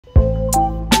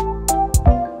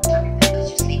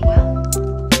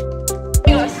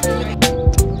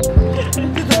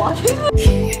watching?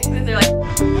 And they're like,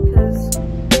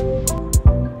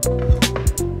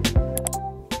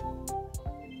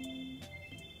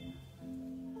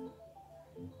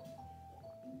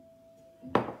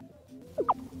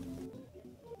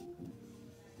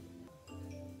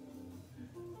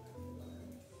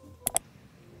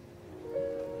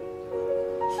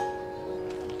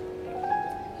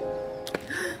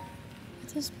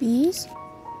 Are those bees?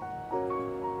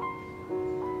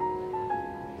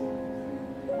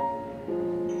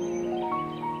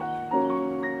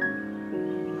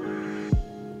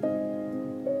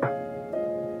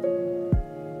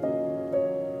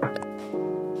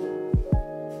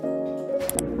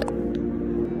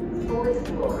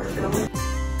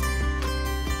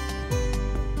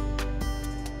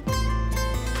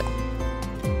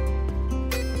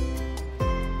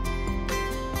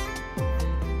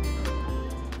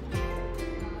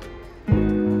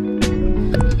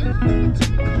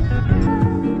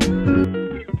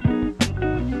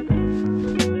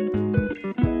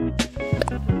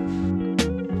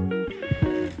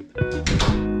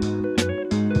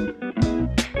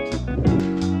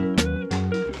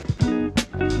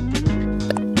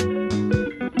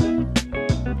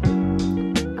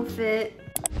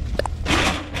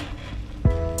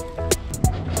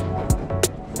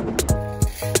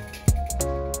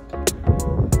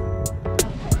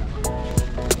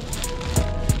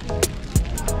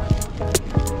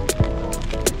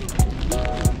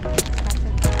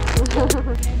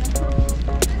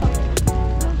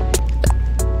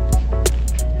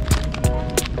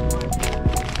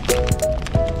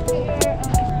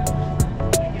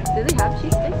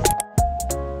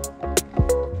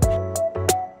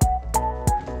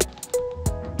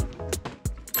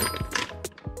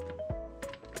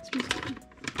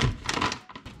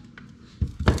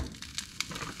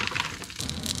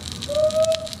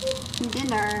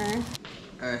 dinner.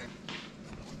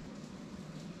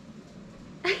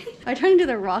 I'm trying to do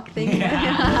the rock thing.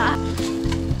 Yeah.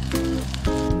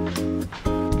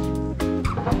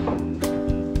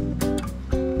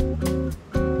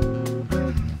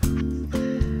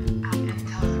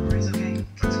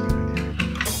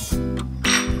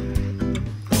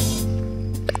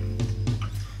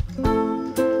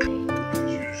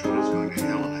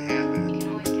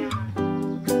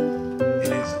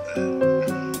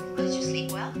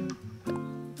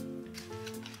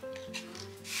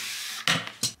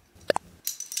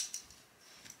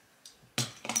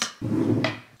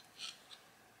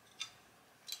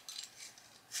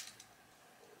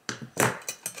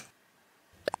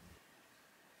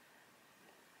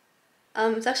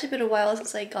 It's actually been a while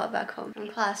since I got back home from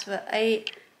class, but I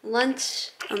ate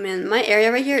lunch. Oh man, my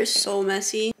area right here is so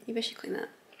messy. Maybe I should clean that.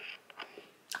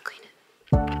 I'll clean it.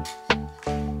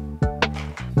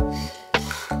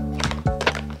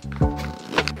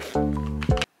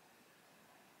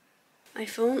 My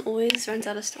phone always runs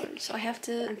out of storage, so I have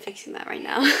to, I'm fixing that right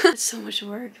now. It's so much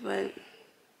work, but...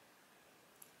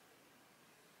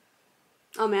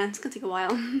 oh man, it's gonna take a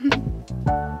while.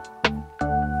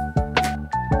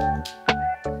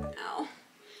 Ow.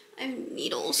 I have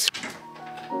needles.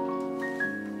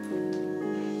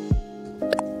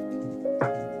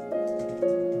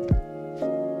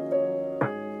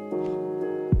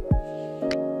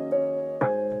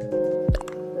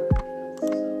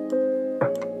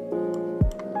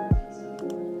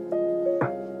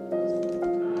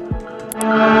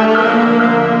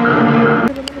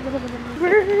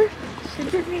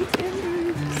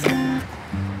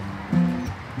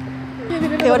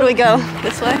 Okay, where do we go?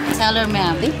 This way? Teller,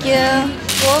 ma'am. Thank you.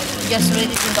 Just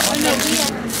ready to the order.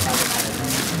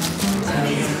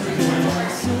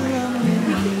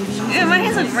 Yeah, my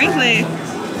hands look wrinkly.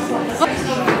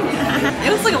 It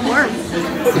looks like a worm.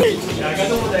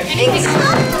 Thanks. I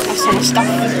have so much stuff.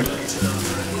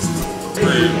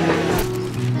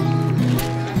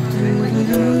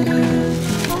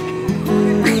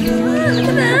 Look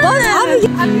at that.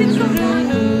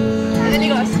 And then you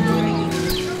go.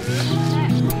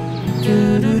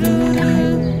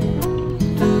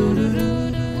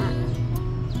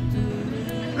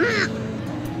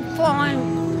 Fine.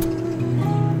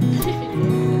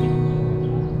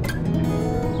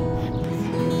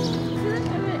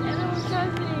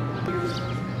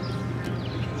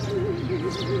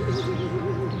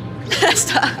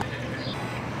 Stop.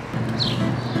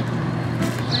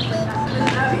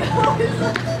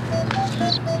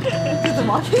 Did the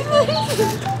watching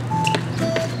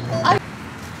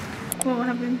what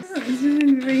happened? Zoom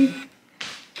in very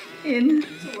in.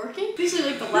 Is it working? These are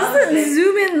like the loud thing.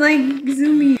 Zoom in like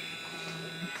zoomy.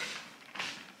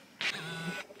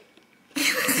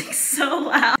 It's like so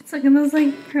loud. It's It's like in those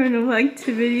like criminal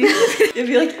activities. You'll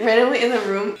be like randomly in the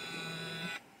room.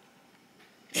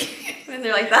 And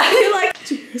they're like that. You're like,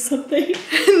 did you hear something?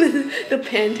 the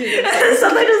pan to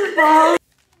something just falls.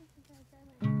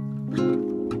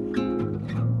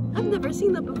 I've never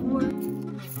seen that before.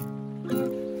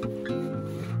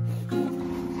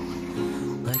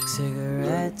 Like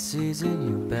cigarette seeds in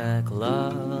your back,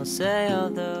 love, I'll say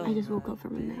although I just woke up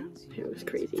from a nap. It was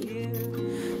crazy.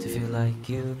 To feel like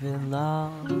you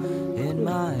belong in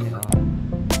my arms.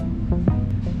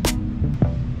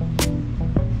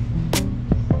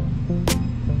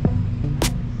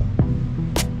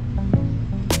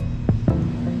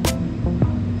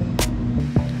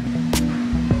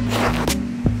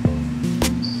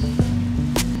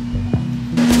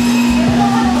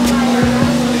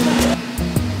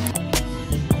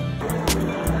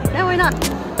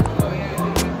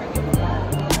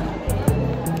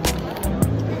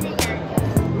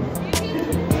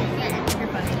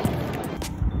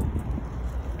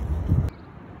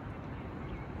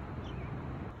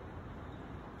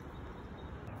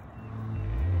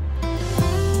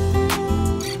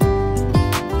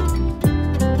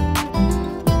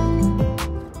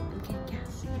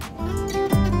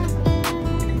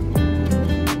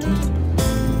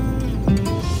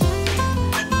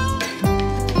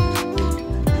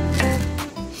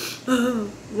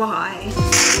 Why?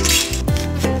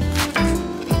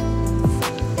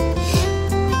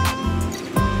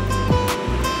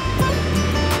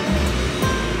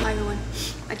 Hi everyone.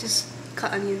 I just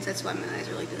cut onions, that's why my eyes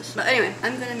are like this. But anyway,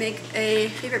 I'm gonna make a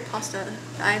favorite pasta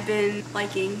that I've been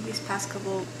liking these past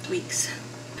couple weeks.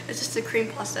 It's just a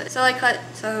cream pasta. So I cut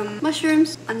some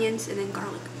mushrooms, onions, and then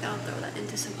garlic. I'll throw that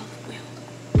into some olive oil.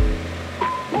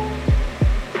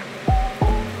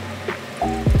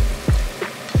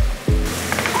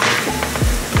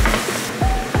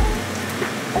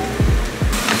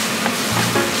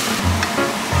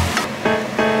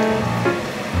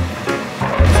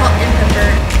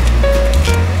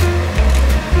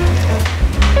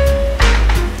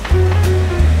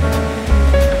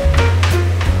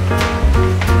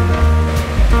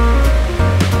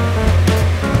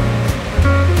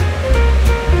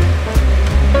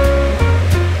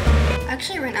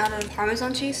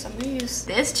 Parmesan cheese, so I'm gonna use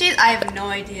this cheese. I have no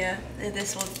idea if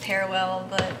this will pair well,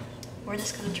 but we're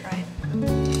just gonna try it.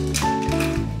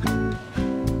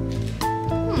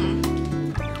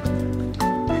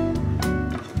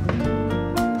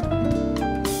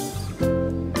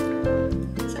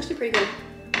 It's actually pretty good.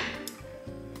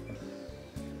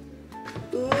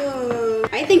 Ooh,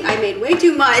 I think I made way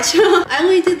too much. I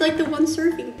only did like the one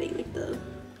serving thing, like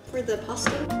for the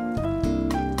pasta.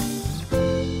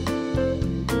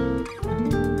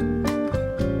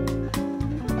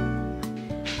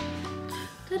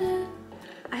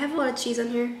 Cheese on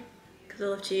here because I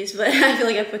love cheese, but I feel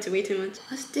like I put way too much.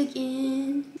 Let's dig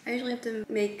in. I usually have to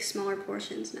make smaller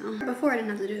portions now. Before I didn't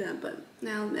have to do that, but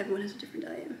now everyone has a different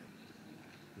diet.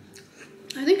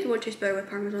 I think it would taste better with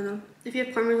Parmesan though. If you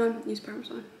have Parmesan, use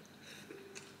Parmesan.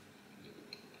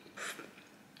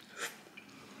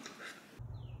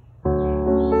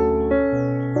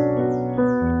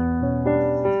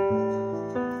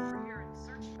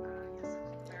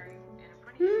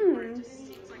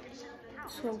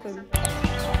 So good.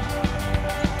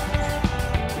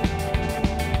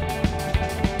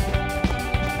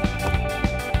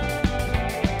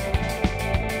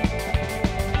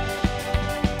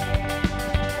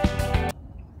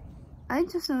 I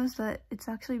just noticed that it's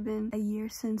actually been a year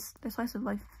since the Slice of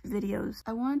Life videos.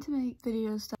 I wanted to make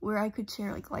videos where I could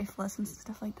share like life lessons and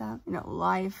stuff like that. You know,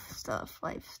 life stuff.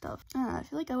 I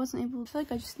feel like I wasn't able, I feel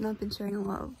like I just not been sharing a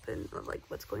lot of like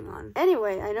what's going on.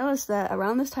 Anyway, I noticed that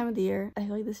around this time of the year, I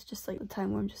feel like this is just like the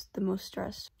time where I'm just the most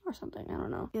stressed or something. I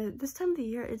don't know. Yeah, this time of the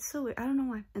year, it's so weird. I don't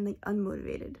know why. And like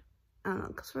unmotivated. I don't know,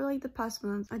 because for like the past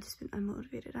months, I've just been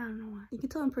unmotivated. I don't know why. You can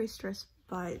tell I'm pretty stressed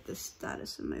by the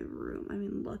status of my room. I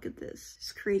mean, look at this.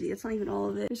 It's crazy. It's not even all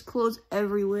of it. There's clothes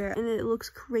everywhere and it looks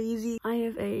crazy. I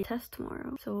have a test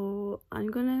tomorrow, so I'm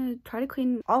gonna try to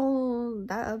clean all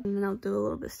that up and then I'll do a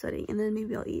little bit of studying and then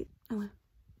maybe I'll eat. Okay,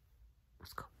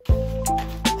 let's go.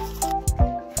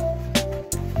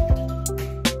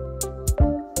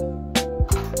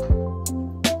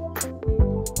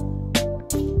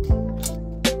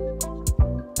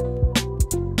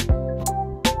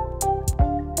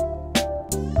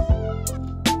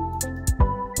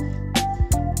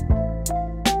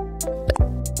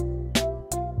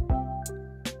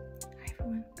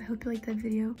 Hope you liked that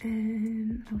video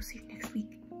and I will see you next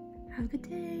week. Have a good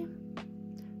day.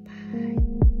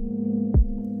 Bye.